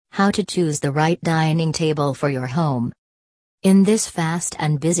How to choose the right dining table for your home. In this fast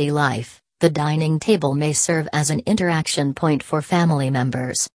and busy life, the dining table may serve as an interaction point for family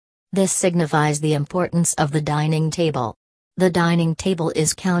members. This signifies the importance of the dining table. The dining table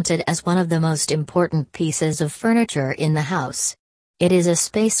is counted as one of the most important pieces of furniture in the house. It is a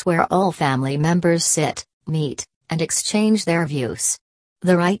space where all family members sit, meet, and exchange their views.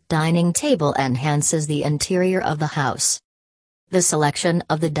 The right dining table enhances the interior of the house. The selection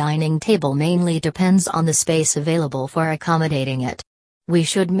of the dining table mainly depends on the space available for accommodating it. We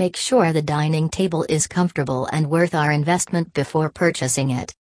should make sure the dining table is comfortable and worth our investment before purchasing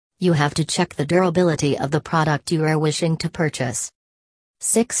it. You have to check the durability of the product you are wishing to purchase.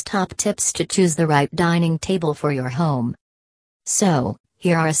 6 top tips to choose the right dining table for your home. So,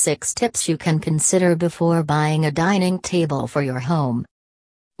 here are 6 tips you can consider before buying a dining table for your home.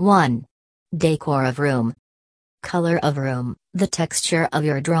 1. Decor of room. Color of room, the texture of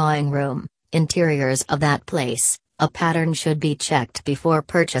your drawing room, interiors of that place. A pattern should be checked before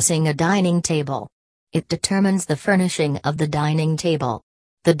purchasing a dining table. It determines the furnishing of the dining table.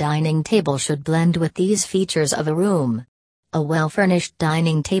 The dining table should blend with these features of a room. A well-furnished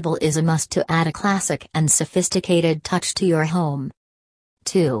dining table is a must to add a classic and sophisticated touch to your home.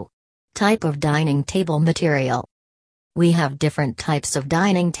 2. Type of dining table material. We have different types of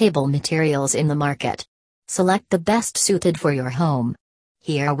dining table materials in the market. Select the best suited for your home.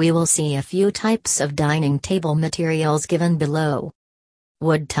 Here we will see a few types of dining table materials given below.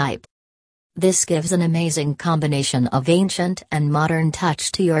 Wood type. This gives an amazing combination of ancient and modern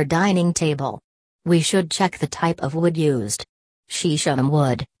touch to your dining table. We should check the type of wood used. Shisham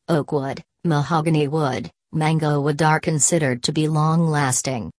wood, oak wood, mahogany wood, mango wood are considered to be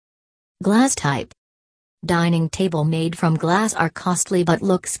long-lasting. Glass type. Dining table made from glass are costly but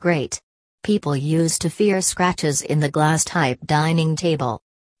looks great. People used to fear scratches in the glass-type dining table.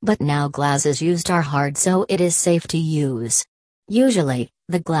 But now glasses used are hard, so it is safe to use. Usually,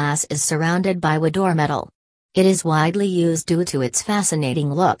 the glass is surrounded by wood or metal. It is widely used due to its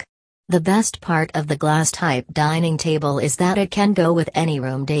fascinating look. The best part of the glass-type dining table is that it can go with any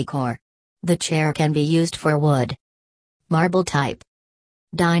room decor. The chair can be used for wood. Marble type.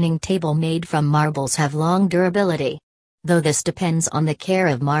 Dining table made from marbles have long durability. Though this depends on the care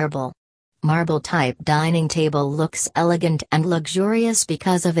of marble. Marble-type dining table looks elegant and luxurious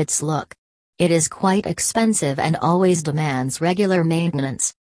because of its look. It is quite expensive and always demands regular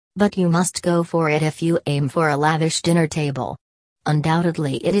maintenance. But you must go for it if you aim for a lavish dinner table.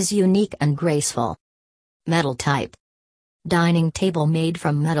 Undoubtedly it is unique and graceful. Metal type. Dining table made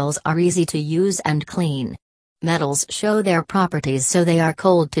from metals are easy to use and clean. Metals show their properties so they are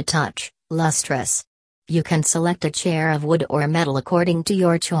cold to touch, lustrous. You can select a chair of wood or metal according to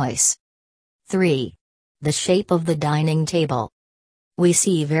your choice. 3. The shape of the dining table. We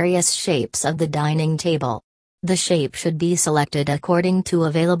see various shapes of the dining table. The shape should be selected according to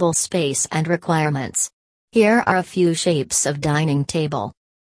available space and requirements. Here are a few shapes of dining table.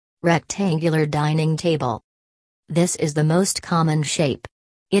 Rectangular dining table. This is the most common shape.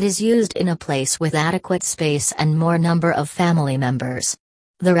 It is used in a place with adequate space and more number of family members.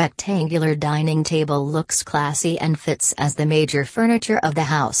 The rectangular dining table looks classy and fits as the major furniture of the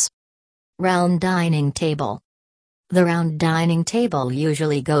house. Round dining table. The round dining table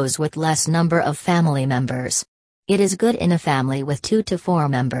usually goes with less number of family members. It is good in a family with 2 to 4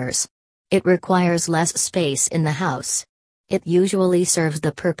 members. It requires less space in the house. It usually serves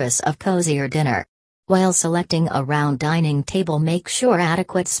the purpose of cozier dinner. While selecting a round dining table, make sure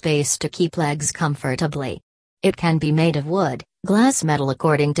adequate space to keep legs comfortably. It can be made of wood, glass, metal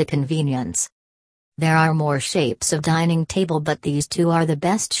according to convenience. There are more shapes of dining table, but these 2 are the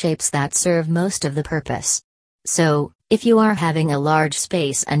best shapes that serve most of the purpose. So, if you are having a large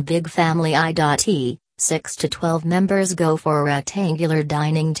space and big family i.e., 6 to 12 members, go for a rectangular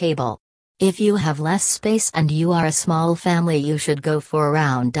dining table. If you have less space and you are a small family, you should go for a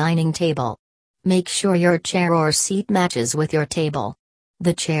round dining table. Make sure your chair or seat matches with your table.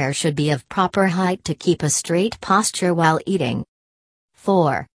 The chair should be of proper height to keep a straight posture while eating.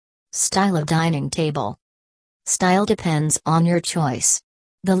 4. Style of dining table. Style depends on your choice.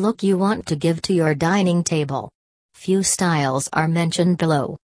 The look you want to give to your dining table. Few styles are mentioned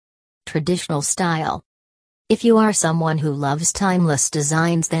below. Traditional style. If you are someone who loves timeless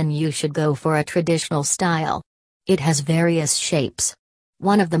designs, then you should go for a traditional style. It has various shapes.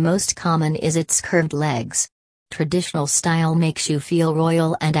 One of the most common is its curved legs. Traditional style makes you feel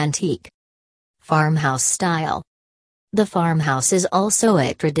royal and antique. Farmhouse style. The farmhouse is also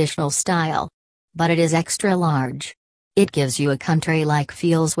a traditional style. But it is extra large. It gives you a country-like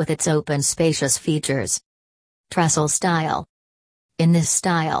feels with its open, spacious features. Trestle style. In this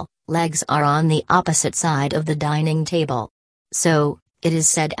style, legs are on the opposite side of the dining table. So, it is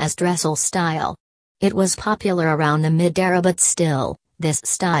said as trestle style. It was popular around the mid-era, but still, this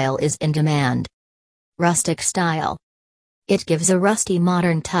style is in demand. Rustic style. It gives a rusty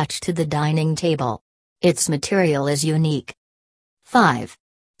modern touch to the dining table. Its material is unique. 5.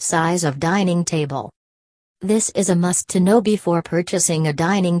 Size of dining table. This is a must to know before purchasing a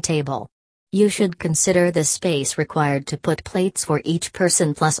dining table. You should consider the space required to put plates for each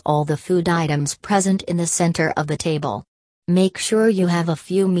person plus all the food items present in the center of the table. Make sure you have a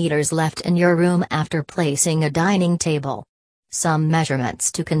few meters left in your room after placing a dining table. Some measurements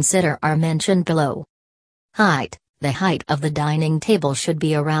to consider are mentioned below. Height. The height of the dining table should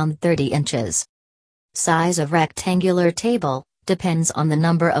be around 30 inches. Size of rectangular table depends on the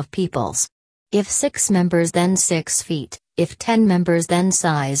number of peoples. If 6 members, then 6 feet. If 10 members, then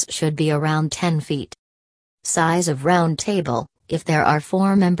size should be around 10 feet. Size of round table. If there are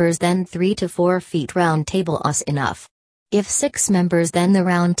 4 members, then 3 to 4 feet round table is enough. If 6 members, then the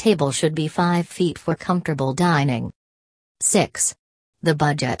round table should be 5 feet for comfortable dining. 6. The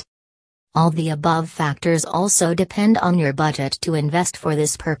budget. All the above factors also depend on your budget to invest for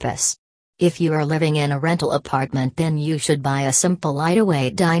this purpose. If you are living in a rental apartment, then you should buy a simple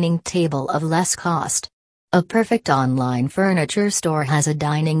lightweight dining table of less cost. A Perfect online furniture store has a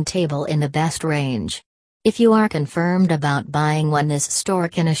dining table in the best range. If you are confirmed about buying one, this store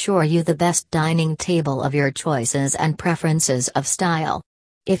can assure you the best dining table of your choices and preferences of style.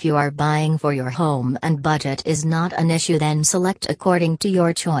 If you are buying for your home and budget is not an issue, then select according to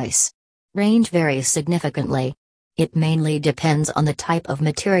your choice. Range varies significantly. It mainly depends on the type of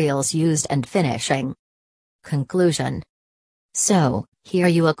materials used and finishing. Conclusion. So, here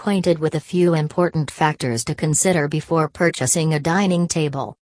you acquainted with a few important factors to consider before purchasing a dining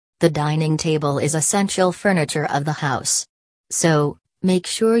table. The dining table is essential furniture of the house. So, make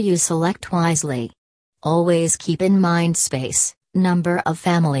sure you select wisely. Always keep in mind space, number of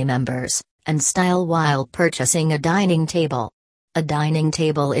family members, and style while purchasing a dining table. A dining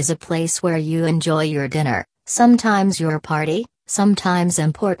table is a place where you enjoy your dinner, sometimes your party, sometimes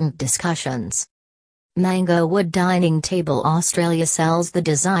important discussions. Mango Wood Dining Table Australia sells the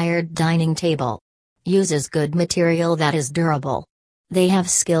desired dining table. Uses good material that is durable. They have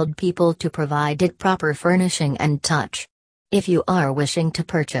skilled people to provide it proper furnishing and touch. If you are wishing to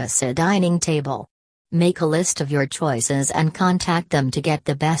purchase a dining table, make a list of your choices and contact them to get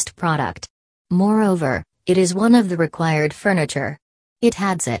the best product. Moreover, it is one of the required furniture. It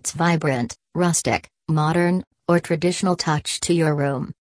adds its vibrant, rustic, modern, or traditional touch to your room.